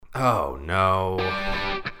Oh no.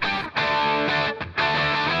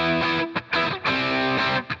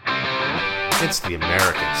 It's the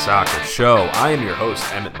American Soccer Show. I am your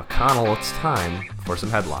host, Emmett McConnell. It's time for some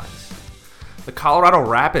headlines. The Colorado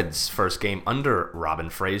Rapids' first game under Robin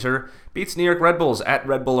Fraser beats New York Red Bulls at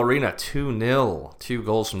Red Bull Arena 2-0. 2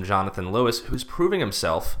 goals from Jonathan Lewis, who's proving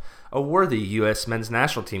himself a worthy U.S. men's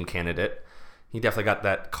national team candidate. He definitely got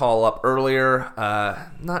that call up earlier.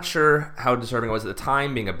 Not sure how deserving it was at the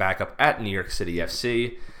time, being a backup at New York City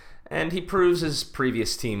FC. And he proves his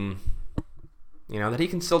previous team, that he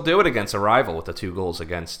can still do it against a rival with the 2 goals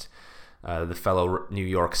against the fellow New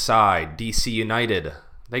York side, DC United.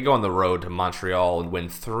 They go on the road to Montreal and win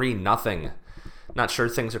 3-0. Not sure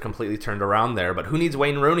things are completely turned around there, but who needs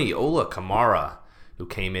Wayne Rooney? Ola Kamara, who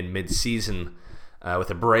came in mid-season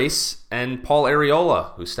with a brace, and Paul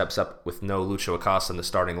Arriola, who steps up with no Lucho Acosta in the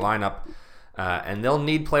starting lineup. And they'll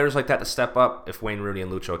need players like that to step up if Wayne Rooney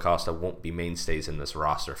and Lucho Acosta won't be mainstays in this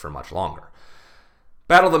roster for much longer.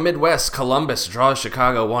 Battle of the Midwest, Columbus draws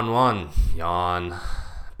Chicago 1-1. Yawn.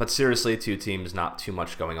 But seriously, 2 teams, not too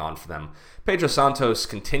much going on for them. Pedro Santos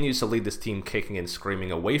continues to lead this team kicking and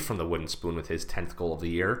screaming away from the wooden spoon with his 10th goal of the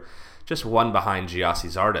year. Just 1 behind Giassi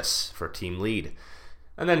Zardes for team lead.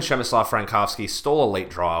 And then Przemysław Frankowski stole a late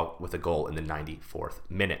draw with a goal in the 94th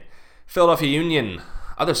minute. Philadelphia Union,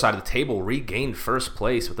 other side of the table, regained first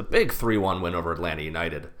place with a big 3-1 win over Atlanta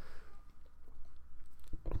United.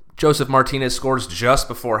 Joseph Martinez scores just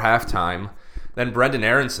before halftime. Then Brendan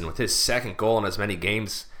Aronson, with his 2nd goal in as many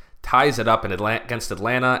games, ties it up against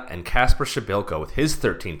Atlanta, and Kasper Schmeichel with his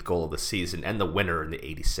 13th goal of the season and the winner in the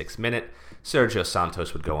 86th minute. Sergio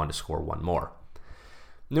Santos would go on to score 1 more.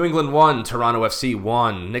 New England 1, Toronto FC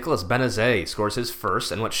 1. Nicolas Benazet scores his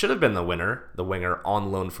first and what should have been the winner, the winger on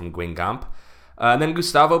loan from Guingamp. And then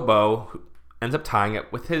Gustavo Bo who ends up tying it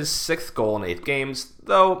with his 6th goal in 8 games,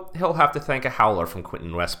 though he'll have to thank a howler from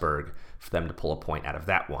Quentin Westberg for them to pull a point out of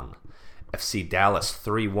that one. FC Dallas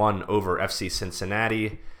 3-1 over FC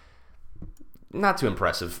Cincinnati. Not too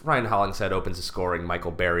impressive. Ryan Hollingshead opens the scoring.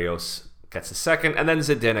 Michael Barrios gets the 2nd. And then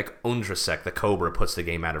Zdeněk Ondřesek, the Cobra, puts the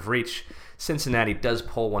game out of reach. Cincinnati does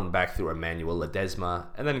pull one back through Emmanuel Ledesma.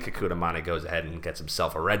 And then Kekuta Mane goes ahead and gets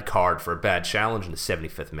himself a red card for a bad challenge in the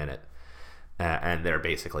 75th minute. And they're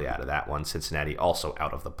basically out of that one. Cincinnati also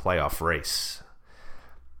out of the playoff race.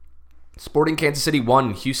 Sporting Kansas City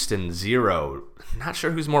 1, Houston 0. Not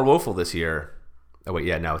sure who's more woeful this year. Oh, wait,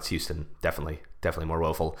 yeah, no, it's Houston. Definitely more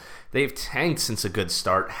woeful. They've tanked since a good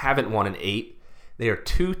start. Haven't won in 8. They are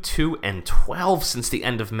 2-2-12 since the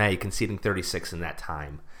end of May, conceding 36 in that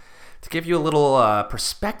time. To give you a little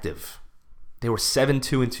perspective, they were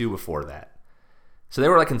 7-2-2 before that. So they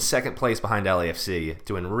were like in 2nd place behind LAFC,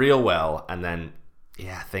 doing real well, and then,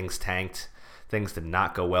 things tanked. Things did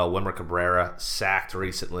not go well. Wilmer Cabrera sacked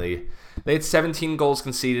recently. They had 17 goals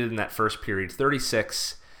conceded in that first period,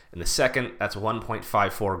 36 in the second. That's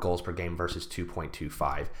 1.54 goals per game versus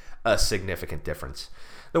 2.25. A significant difference.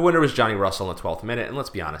 The winner was Johnny Russell in the 12th minute, and let's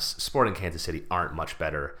be honest, Sporting Kansas City aren't much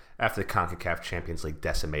better after the CONCACAF Champions League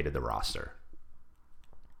decimated the roster.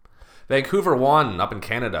 Vancouver 1 up in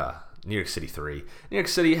Canada. New York City 3. New York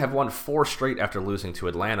City have won 4 straight after losing to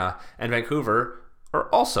Atlanta, and Vancouver are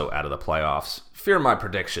also out of the playoffs. Fear my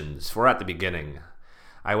predictions. We're at the beginning.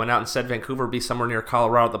 I went out and said Vancouver would be somewhere near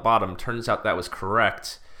Colorado at the bottom. Turns out that was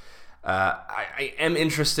correct. I am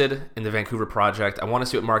interested in the Vancouver project. I want to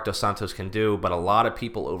see what Marc Dos Santos can do, but a lot of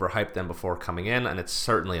people overhyped them before coming in, and it's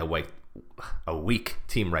certainly a weak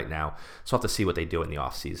team right now. So we'll have to see what they do in the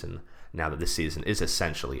offseason now that this season is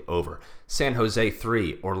essentially over. San Jose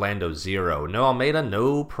 3, Orlando 0. No Almeida,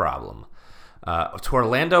 no problem. To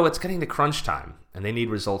Orlando, it's getting to crunch time, and they need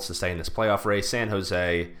results to stay in this playoff race. San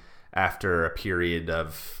Jose, after a period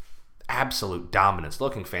of absolute dominance,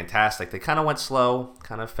 looking fantastic, they kind of went slow,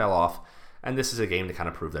 kind of fell off, and this is a game to kind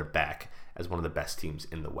of prove they're back as one of the best teams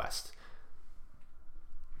in the West.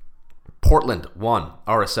 Portland 1,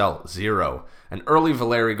 RSL 0. An early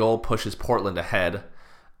Valeri goal pushes Portland ahead,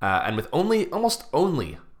 and with almost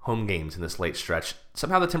only home games in this late stretch,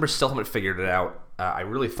 somehow the Timbers still haven't figured it out. I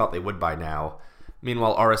really thought they would by now.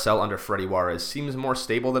 Meanwhile, RSL under Freddy Juarez seems more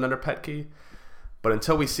stable than under Petke. But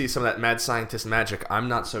until we see some of that mad scientist magic, I'm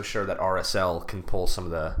not so sure that RSL can pull some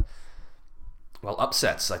of the,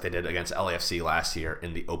 upsets like they did against LAFC last year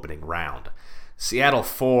in the opening round. Seattle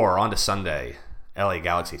 4 on to Sunday. LA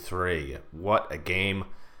Galaxy 3. What a game.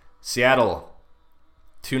 Seattle,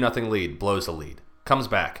 2-0 lead, blows the lead. Comes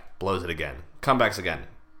back, blows it again. Comebacks again.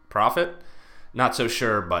 Profit? Not so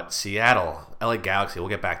sure, but Seattle, LA Galaxy, we'll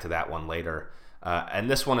get back to that one later. And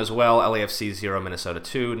this one as well, LAFC 0, Minnesota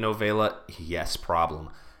 2. Novela, yes, problem.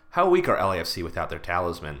 How weak are LAFC without their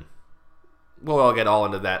talisman? We'll get all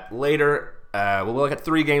into that later. We'll look at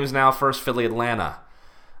 3 games now. First, Philly-Atlanta.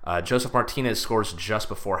 Joseph Martinez scores just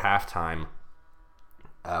before halftime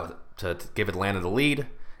to give Atlanta the lead.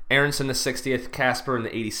 Aronson the 60th, Casper in the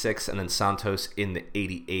 86th, and then Santos in the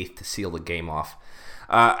 88th to seal the game off.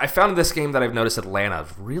 I found in this game that I've noticed Atlanta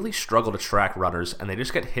really struggle to track runners, and they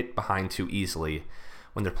just get hit behind too easily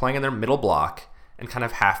when they're playing in their middle block and kind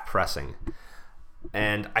of half pressing.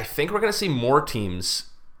 And I think we're going to see more teams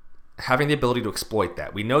having the ability to exploit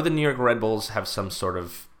that. We know the New York Red Bulls have some sort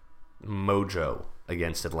of mojo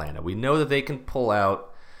against Atlanta. We know that they can pull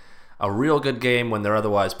out a real good game when they're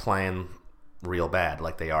otherwise playing real bad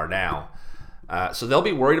like they are now. So they'll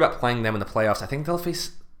be worried about playing them in the playoffs. I think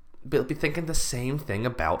they'll be thinking the same thing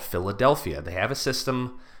about Philadelphia. They have a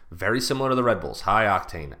system very similar to the Red Bulls. High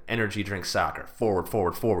octane, energy drink soccer. Forward,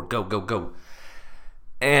 forward, forward. Go, go, go.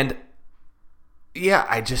 And yeah,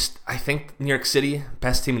 I think New York City,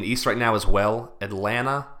 best team in the East right now as well.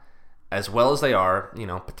 Atlanta, as well as they are,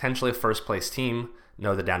 potentially a first place team.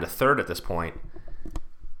 No, they're down to 3rd at this point.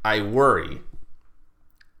 I worry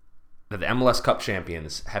that the MLS Cup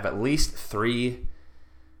champions have at least three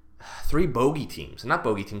bogey teams. Not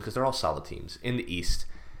bogey teams because they're all solid teams in the East.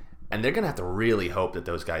 And they're going to have to really hope that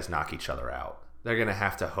those guys knock each other out. They're going to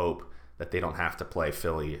have to hope that they don't have to play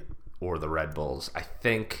Philly or the Red Bulls. I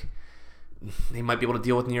think they might be able to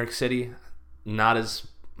deal with New York City. Not as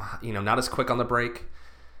quick on the break.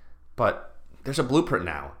 But there's a blueprint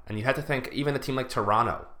now. And you have to think even a team like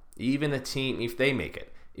Toronto, even a team, if they make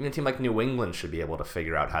it, even a team like New England should be able to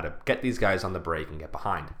figure out how to get these guys on the break and get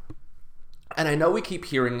behind. And I know we keep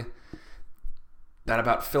hearing that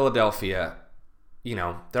about Philadelphia.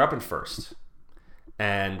 They're up in first.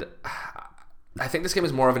 And I think this game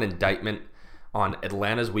is more of an indictment on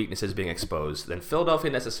Atlanta's weaknesses being exposed than Philadelphia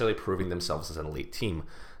necessarily proving themselves as an elite team.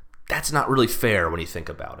 That's not really fair when you think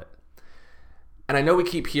about it. And I know we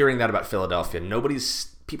keep hearing that about Philadelphia.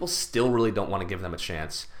 People still really don't want to give them a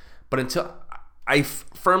chance. But I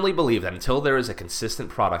firmly believe that until there is a consistent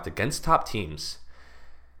product against top teams,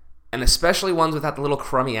 and especially ones without the little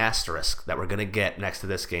crummy asterisk that we're going to get next to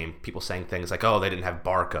this game, people saying things like, oh, they didn't have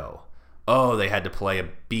Barco. Oh, they had to play a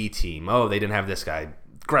B team. Oh, they didn't have this guy.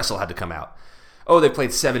 Gressel had to come out. Oh, they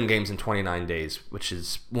played 7 games in 29 days, which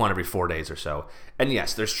is 1 every 4 days or so. And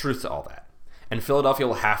yes, there's truth to all that. And Philadelphia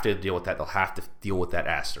will have to deal with that. They'll have to deal with that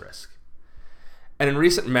asterisk. And in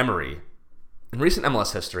recent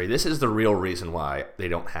MLS history, this is the real reason why they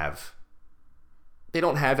don't have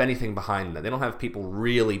anything behind them. They don't have people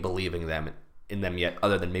really believing in them yet,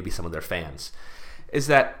 other than maybe some of their fans. Is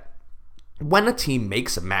that when a team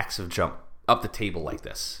makes a massive jump up the table like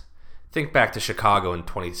this, think back to Chicago in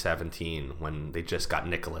 2017 when they just got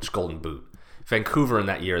Nikolic, Golden Boot. Vancouver in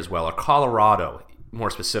that year as well, or Colorado, more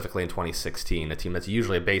specifically in 2016, a team that's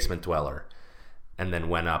usually a basement dweller, and then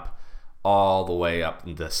went up all the way up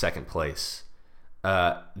into 2nd place.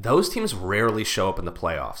 Those teams rarely show up in the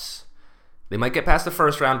playoffs. They might get past the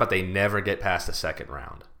first round, but they never get past the second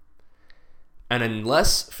round. And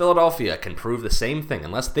unless Philadelphia can prove the same thing,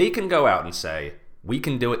 unless they can go out and say, we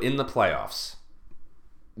can do it in the playoffs,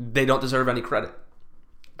 they don't deserve any credit.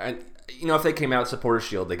 And, if they came out Supporters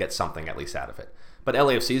Shield, they get something at least out of it. But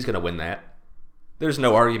LAFC is going to win that. There's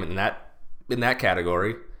no argument in that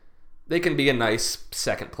category. They can be a nice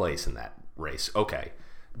 2nd place in that race. Okay.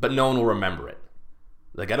 But no one will remember it.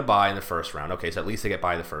 They get a bye in the first round. Okay, so at least they get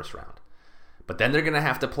by the first round. But then they're going to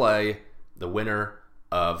have to play the winner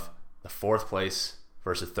of the 4th place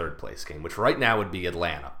versus 3rd place game, which right now would be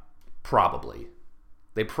Atlanta, probably.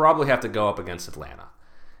 They probably have to go up against Atlanta.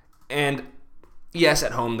 And yes,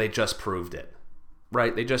 at home they just proved it,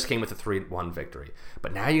 right? They just came with a 3-1 victory.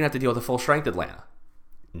 But now you're going to have to deal with a full-strength Atlanta.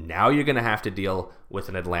 Now you're going to have to deal with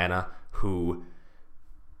an Atlanta who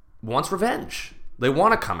wants revenge. They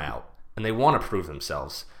want to come out, and they want to prove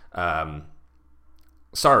themselves.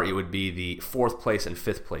 Sorry, it would be the 4th place and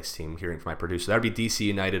 5th place team, hearing from my producer. That would be DC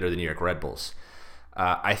United or the New York Red Bulls.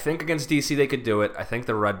 I think against DC they could do it. I think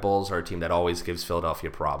the Red Bulls are a team that always gives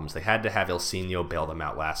Philadelphia problems. They had to have Ilsinho bail them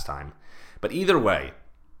out last time. But either way,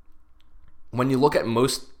 when you look at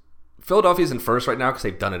Philadelphia's in first right now because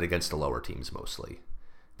they've done it against the lower teams mostly.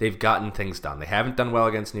 They've gotten things done. They haven't done well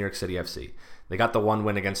against New York City FC. They got the 1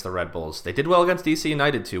 win against the Red Bulls. They did well against DC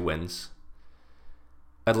United, 2 wins.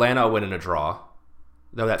 Atlanta a win and a draw.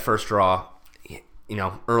 Though that first draw,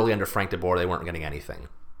 early under Frank DeBoer, they weren't getting anything.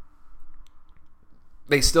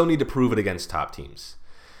 They still need to prove it against top teams.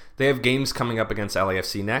 They have games coming up against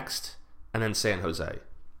LAFC next, and then San Jose.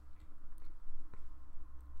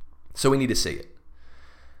 So we need to see it.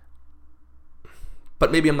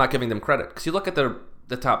 But maybe I'm not giving them credit, because you look at the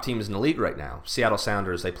the top teams in the league right now. Seattle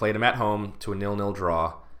Sounders, they played them at home to a 0-0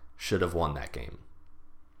 draw. Should have won that game.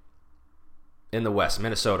 In the West,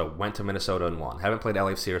 Minnesota went to Minnesota and won. Haven't played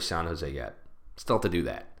LAFC or San Jose yet. Still have to do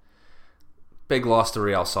that. Big loss to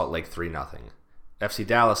Real Salt Lake 3-0. FC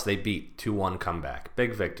Dallas, they beat 2-1 comeback.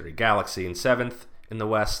 Big victory. Galaxy in 7th in the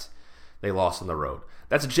West. They lost on the road.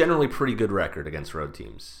 That's a generally pretty good record against road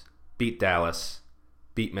teams. Beat Dallas,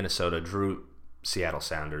 beat Minnesota, drew Seattle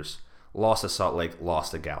Sounders, lost to Salt Lake,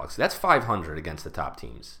 lost to Galaxy. That's 500 against the top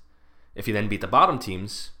teams. If you then beat the bottom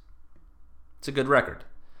teams, it's a good record.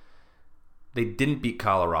 They didn't beat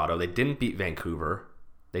Colorado. They didn't beat Vancouver.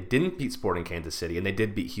 They didn't beat Sporting Kansas City, and they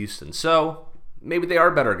did beat Houston. So maybe they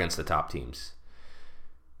are better against the top teams.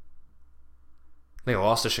 They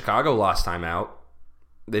lost to Chicago last time out.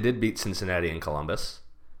 They did beat Cincinnati and Columbus.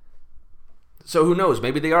 So who knows?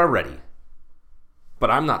 Maybe they are ready.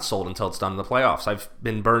 But I'm not sold until it's done in the playoffs. I've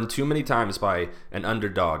been burned too many times by an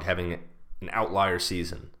underdog having an outlier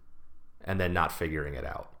season and then not figuring it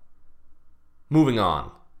out. Moving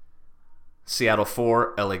on. Seattle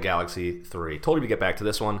 4, LA Galaxy 3. Told you to get back to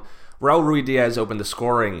this one. Raul Ruidiaz opened the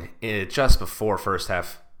scoring just before first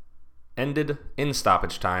half ended in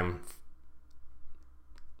stoppage time.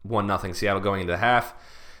 1-0 Seattle going into the half.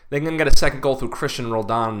 They can get a second goal through Christian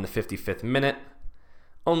Roldan in the 55th minute,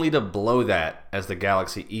 only to blow that as the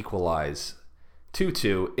Galaxy equalize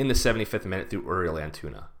 2-2 in the 75th minute through Uriel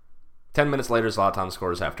Antuna. 10 minutes later, Zlatan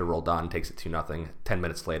scores after Roldan takes it 2-0. 10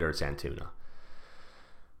 minutes later, it's Antuna.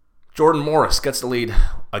 Jordan Morris gets the lead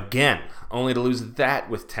again, only to lose that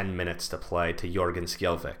with 10 minutes to play to Jorgen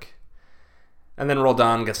Skjelvik. And then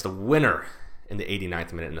Roldan gets the winner in the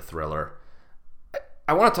 89th minute in the thriller.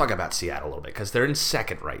 I want to talk about Seattle a little bit because they're in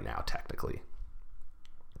second right now, technically.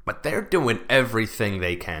 But they're doing everything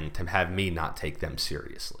they can to have me not take them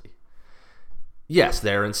seriously. Yes,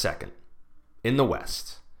 they're in second in the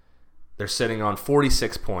West. They're sitting on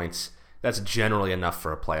 46 points. That's generally enough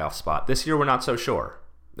for a playoff spot. This year, we're not so sure.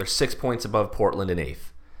 They're 6 points above Portland in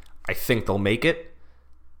 8th. I think they'll make it,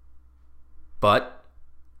 but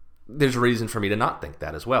there's reason for me to not think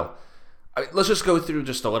that as well. Let's just go through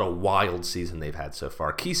just a little wild season they've had so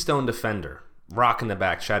far. Keystone defender, rock in the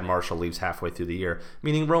back, Chad Marshall leaves halfway through the year,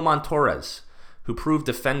 meaning Roman Torres, who proved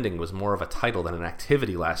defending was more of a title than an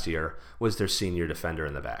activity last year, was their senior defender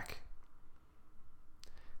in the back.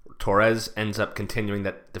 Torres ends up continuing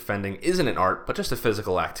that defending isn't an art, but just a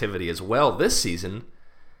physical activity as well this season.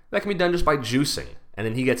 That can be done just by juicing, and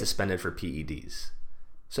then he gets suspended for PEDs.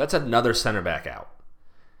 So that's another center back out.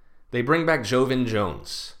 They bring back Joevin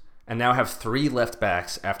Jones, and now have 3 left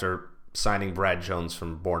backs after signing Brad Jones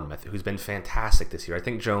from Bournemouth, who's been fantastic this year. I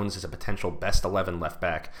think Jones is a potential best 11 left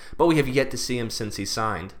back, but we have yet to see him since he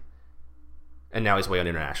signed, and now he's away on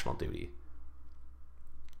international duty.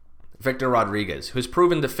 Victor Rodriguez, who's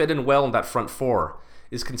proven to fit in well in that front four,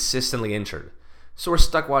 is consistently injured. So we're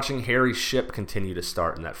stuck watching Harry Shipp continue to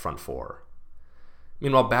start in that front four.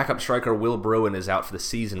 Meanwhile, backup striker Will Bruin is out for the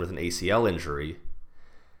season with an ACL injury.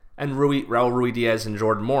 And Raul Ruidiaz and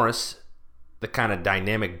Jordan Morris, the kind of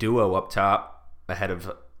dynamic duo up top ahead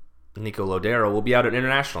of Nico Lodero, will be out at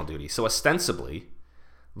international duty. So ostensibly,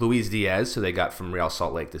 Luis Diaz, who they got from Real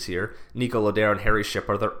Salt Lake this year, Nico Lodero and Harry Shipp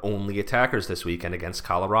are their only attackers this weekend against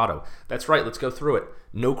Colorado. That's right, let's go through it.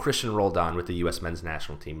 No Christian Roldan with the U.S. men's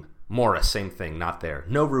national team. Morris, same thing, not there.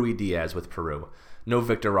 No Ruidiaz with Peru. No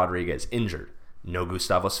Victor Rodriguez, injured. No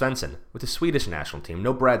Gustavo Svensson with the Swedish national team.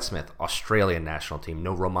 No Brad Smith, Australian national team.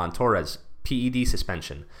 No Roman Torres, PED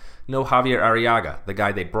suspension. No Javier Arriaga, the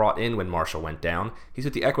guy they brought in when Marshall went down. He's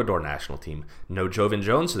with the Ecuador national team. No Joevin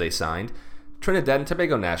Jones, who they signed. Trinidad and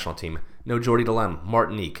Tobago national team. No Jordi Delem,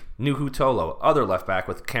 Martinique. Nuhu Tolo, other left back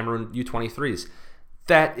with Cameroon U23s.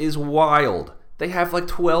 That is wild. They have like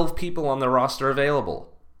 12 people on their roster available.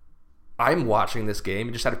 I'm watching this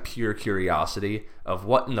game just out of pure curiosity of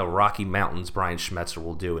what in the Rocky Mountains Brian Schmetzer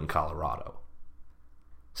will do in Colorado.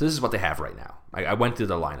 So this is what they have right now. I went through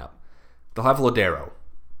the lineup. They'll have Lodero.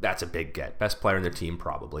 That's a big get. Best player in their team,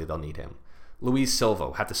 probably. They'll need him. Luis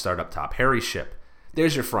Silva had to start up top. Harry Shipp.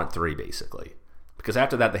 There's your front three, basically. Because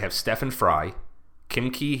after that, they have Stefan Fry,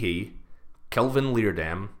 Kim Ki-hee, Kelvin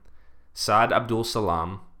Leerdam, Saad Abdul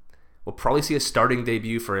Salam. We'll probably see a starting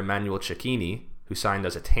debut for Emmanuel Cecchini, who signed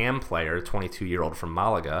as a TAM player, 22-year-old from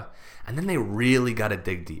Malaga. And then they really got to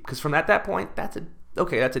dig deep. Because from at that point, that's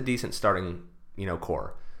a decent starting,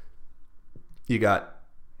 core. You got,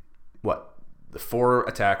 the 4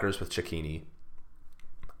 attackers with Cecchini,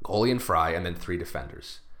 goalie and Fry, and then 3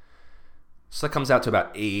 defenders. So that comes out to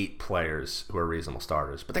about 8 players who are reasonable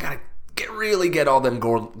starters. But they got to really get all them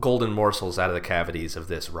golden morsels out of the cavities of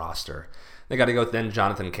this roster. They got to go with then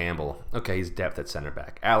Jonathan Campbell. Okay, he's depth at center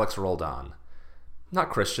back. Alex Roldan. Not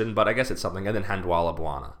Christian, but I guess it's something. And then Handwala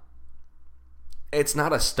Bwana. It's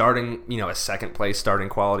not a starting, a second place starting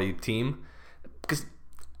quality team. Because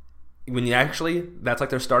when you actually, that's like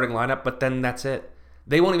their starting lineup, but then that's it.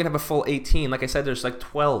 They won't even have a full 18. Like I said, there's like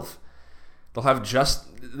 12. They'll have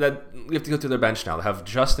we have to go through their bench now. They'll have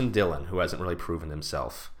Justin Dillon, who hasn't really proven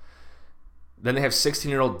himself. Then they have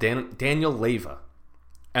 16-year-old Daniel Leyva,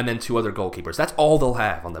 and then 2 other goalkeepers. That's all they'll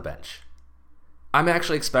have on the bench. I'm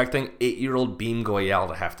actually expecting 8-year-old Beam Goyal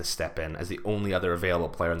to have to step in as the only other available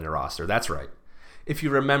player in their roster. That's right. If you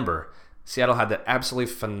remember, Seattle had that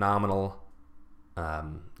absolutely phenomenal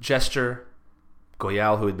gesture.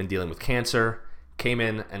 Goyal, who had been dealing with cancer, came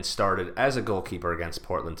in and started as a goalkeeper against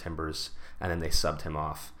Portland Timbers, and then they subbed him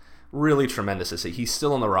off. Really tremendous to see. He's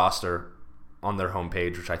still on the roster on their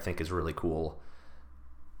homepage, which I think is really cool.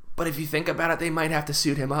 But if you think about it, they might have to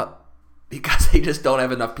suit him up because they just don't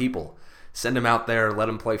have enough people. Send him out there, let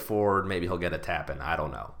him play forward, maybe he'll get a tap in. I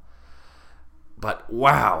don't know. But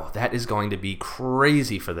wow, that is going to be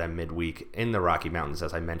crazy for them midweek in the Rocky Mountains,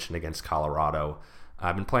 as I mentioned, against Colorado.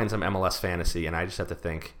 I've been playing some MLS fantasy, and I just have to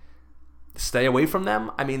think, stay away from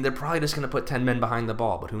them? I mean, they're probably just going to put 10 men behind the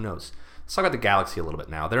ball, but who knows? Let's talk about the Galaxy a little bit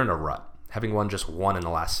now. They're in a rut, having won just 1 in the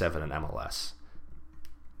last 7 in MLS.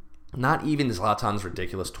 Not even Zlatan's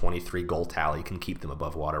ridiculous 23-goal tally can keep them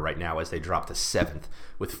above water right now as they drop to 7th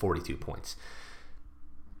with 42 points.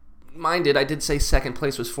 Minded, I did say second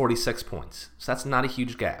place was 46 points, so that's not a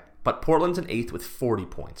huge gap. But Portland's in 8th with 40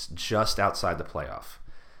 points, just outside the playoff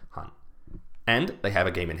hunt. And they have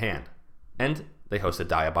a game in hand. And they host a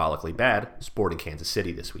diabolically bad Sporting Kansas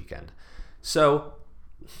City this weekend. So,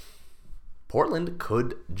 Portland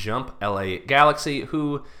could jump LA Galaxy,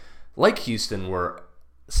 who, like Houston, were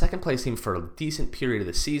second place team for a decent period of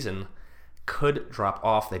the season, could drop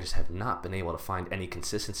off. They just have not been able to find any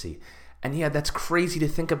consistency. And yeah, that's crazy to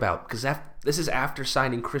think about because this is after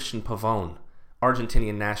signing Christian Pavón,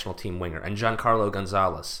 Argentinian national team winger, and Giancarlo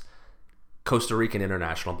Gonzalez, Costa Rican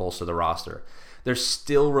international, bolster the roster. They're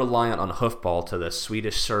still reliant on hoofball to the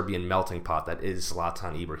Swedish-Serbian melting pot that is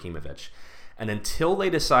Zlatan Ibrahimovic. And until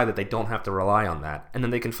they decide that they don't have to rely on that, and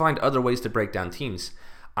then they can find other ways to break down teams,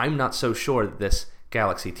 I'm not so sure that this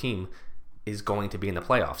Galaxy team is going to be in the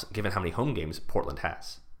playoffs, given how many home games Portland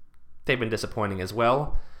has. They've been disappointing as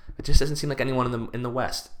well. It just doesn't seem like anyone in the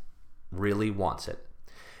West really wants it.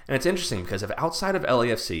 And it's interesting because outside of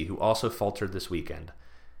LAFC, who also faltered this weekend,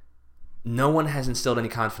 no one has instilled any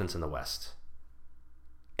confidence in the West.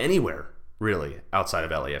 Anywhere, really, outside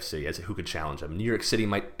of LAFC, as who could challenge them. New York City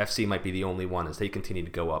FC might be the only one as they continue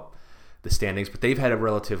to go up the standings, but they've had a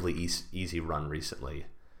relatively easy run recently.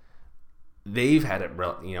 They've had it,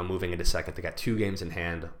 moving into second. They got 2 games in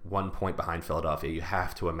hand, 1 point behind Philadelphia. You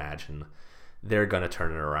have to imagine they're going to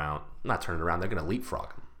turn it around. Not turn it around, they're going to leapfrog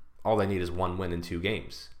them. All they need is 1 win in 2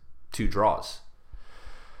 games, 2 draws.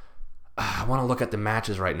 I want to look at the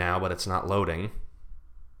matches right now, but it's not loading.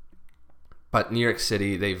 But New York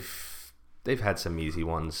City, they've had some easy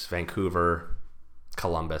ones. Vancouver,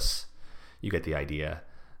 Columbus, you get the idea.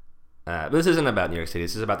 But this isn't about New York City.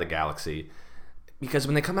 This is about the Galaxy. Because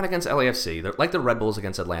when they come out against LAFC, they're like the Red Bulls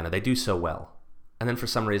against Atlanta. They do so well. And then for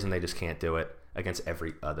some reason, they just can't do it against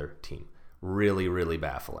every other team. Really, really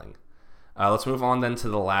baffling. Let's move on then to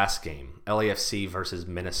the last game. LAFC versus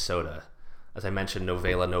Minnesota. As I mentioned,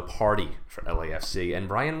 Novela, no party for LAFC. And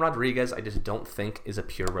Brian Rodriguez, I just don't think is a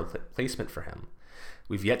pure replacement for him.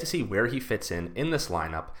 We've yet to see where he fits in this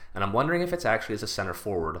lineup. And I'm wondering if it's actually as a center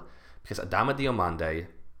forward. Because Adama Diomande,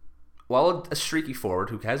 while a streaky forward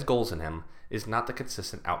who has goals in him, is not the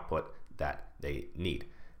consistent output that they need.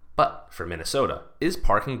 But for Minnesota, is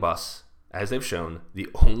parking bus, as they've shown, the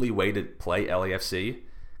only way to play LAFC?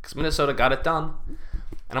 Because Minnesota got it done.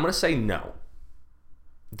 And I'm going to say no,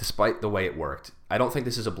 despite the way it worked. I don't think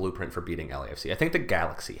this is a blueprint for beating LAFC. I think the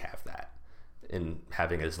Galaxy have that in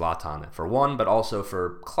having a Zlatan for one, but also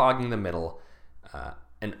for clogging the middle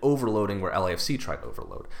and overloading where LAFC tried to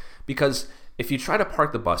overload. Because if you try to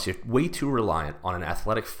park the bus, you're way too reliant on an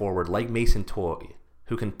athletic forward like Mason Toye,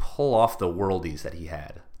 who can pull off the worldies that he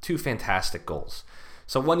had. 2 fantastic goals.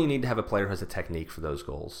 So 1, you need to have a player who has a technique for those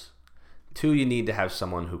goals. 2, you need to have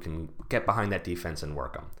someone who can get behind that defense and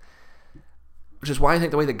work them. Which is why I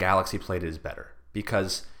think the way the Galaxy played it is better.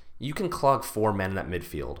 Because you can clog 4 men in that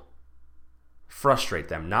midfield, frustrate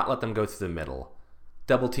them, not let them go through the middle,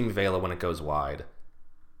 double team Vela when it goes wide,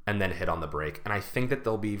 and then hit on the break. And I think that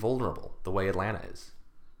they'll be vulnerable the way Atlanta is.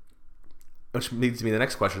 Which leads me to the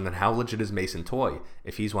next question, then how legit is Mason Toye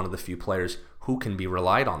if he's one of the few players who can be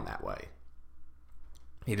relied on that way?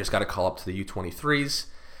 He just got a call up to the U23s,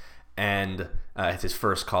 and it's his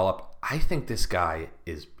first call up. I think this guy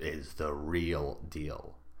is the real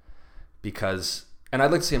deal because, and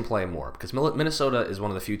I'd like to see him play more because Minnesota is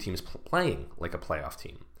one of the few teams playing like a playoff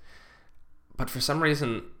team. But for some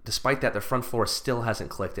reason, despite that, their front four still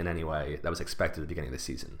hasn't clicked in any way that was expected at the beginning of the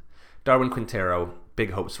season. Darwin Quintero,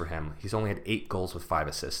 big hopes for him. He's only had 8 goals with 5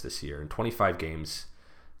 assists this year in 25 games,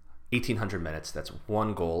 1,800 minutes. That's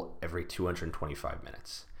 1 goal every 225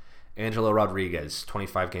 minutes. Angelo Rodriguez,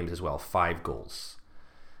 25 games as well, 5 goals.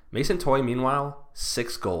 Mason Toye, meanwhile,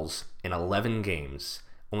 6 goals in 11 games,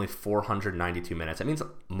 only 492 minutes. That means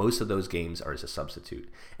most of those games are as a substitute.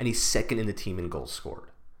 And he's second in the team in goals scored.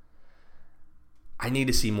 I need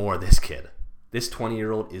to see more of this kid. This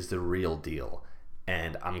 20-year-old is the real deal.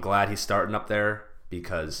 And I'm glad he's starting up there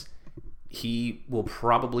because he will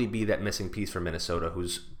probably be that missing piece for Minnesota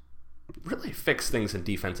who's really fixed things in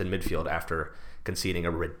defense and midfield after conceding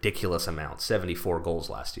a ridiculous amount, 74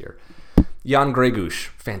 goals last year. Jan Gregush,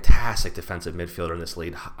 fantastic defensive midfielder in this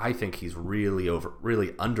league. I think he's really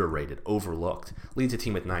underrated, overlooked. Leads the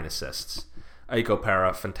team with 9 assists. Aiko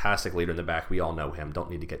Para, fantastic leader in the back. We all know him. Don't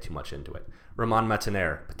need to get too much into it. Roman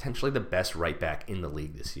Metanire, potentially the best right back in the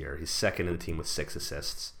league this year. He's second in the team with 6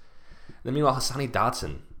 assists. Then meanwhile, Hassani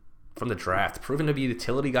Dotson from the draft, proven to be the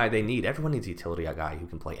utility guy they need. Everyone needs a utility guy who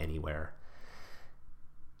can play anywhere.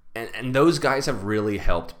 And those guys have really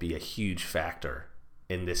helped be a huge factor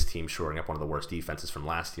in this team shoring up one of the worst defenses from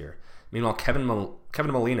last year. Meanwhile, Kevin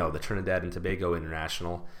Molino, the Trinidad and Tobago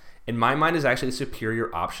international, in my mind is actually the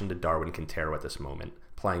superior option to Darwin Quintero at this moment,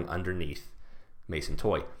 playing underneath Mason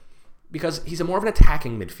Toye. Because he's more of an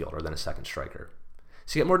attacking midfielder than a second striker.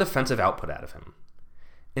 So you get more defensive output out of him.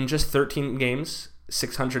 In just 13 games,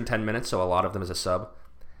 610 minutes, so a lot of them as a sub,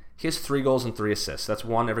 he has 3 goals and 3 assists. That's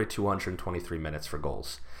 1 every 223 minutes for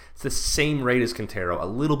goals. It's the same rate as Quintero, a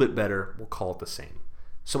little bit better. We'll call it the same.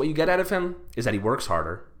 So what you get out of him is that he works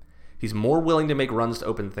harder. He's more willing to make runs to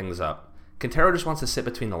open things up. Quintero just wants to sit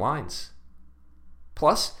between the lines.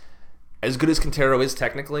 Plus, as good as Quintero is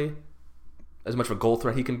technically, as much of a goal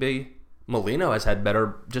threat he can be, Molino has had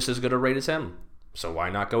just as good a rate as him. So why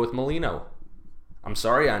not go with Molino? I'm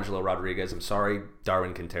sorry, Angelo Rodriguez. I'm sorry,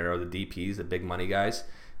 Darwin Quintero, the DPs, the big money guys.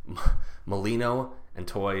 Molino and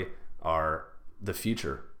Toye are the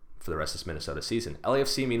future for the rest of this Minnesota season.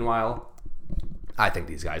 LAFC, meanwhile, I think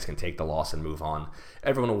these guys can take the loss and move on.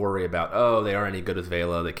 Everyone will worry about, they aren't any good with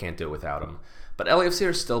Vela. They can't do it without him. But LAFC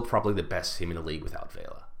are still probably the best team in the league without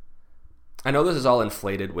Vela. I know this is all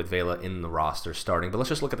inflated with Vela in the roster starting, but let's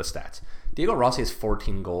just look at the stats. Diego Rossi has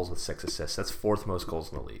 14 goals with 6 assists. That's 4th most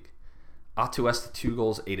goals in the league. Atuesta, 2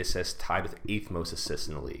 goals, 8 assists, tied with 8th most assists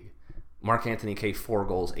in the league. Mark Anthony Kaye, 4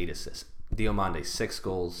 goals, 8 assists. Diomande, 6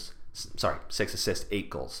 assists, 8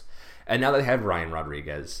 goals. And now that they have Ryan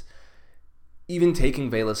Rodriguez, even taking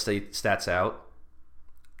Vela's stats out,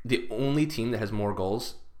 the only team that has more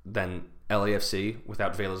goals than LAFC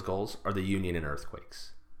without Vela's goals are the Union and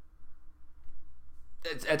Earthquakes.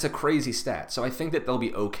 It's a crazy stat. So I think that they'll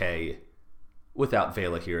be okay without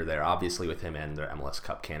Vela here or there, obviously with him and their MLS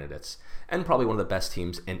Cup candidates, and probably one of the best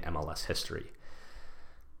teams in MLS history.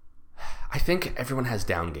 I think everyone has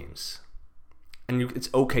down games. And it's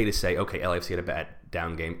okay to say, LAFC had a bad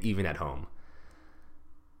down game, even at home.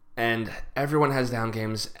 And everyone has down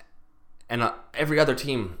games, and every other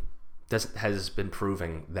team has been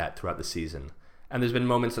proving that throughout the season. And there's been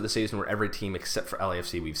moments of the season where every team except for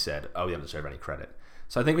LAFC we've said, we don't deserve any credit.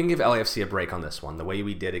 So I think we can give LAFC a break on this one, the way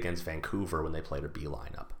we did against Vancouver when they played a B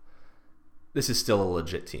lineup. This is still a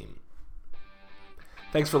legit team.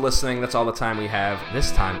 Thanks for listening. That's all the time we have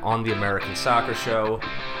this time on the American Soccer Show.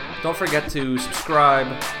 Don't forget to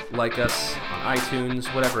subscribe, like us on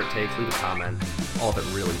iTunes, whatever it takes. Leave a comment. All of it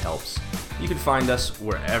really helps. You can find us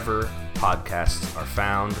wherever podcasts are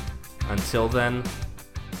found. Until then,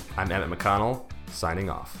 I'm Emmett McConnell, signing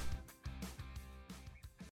off.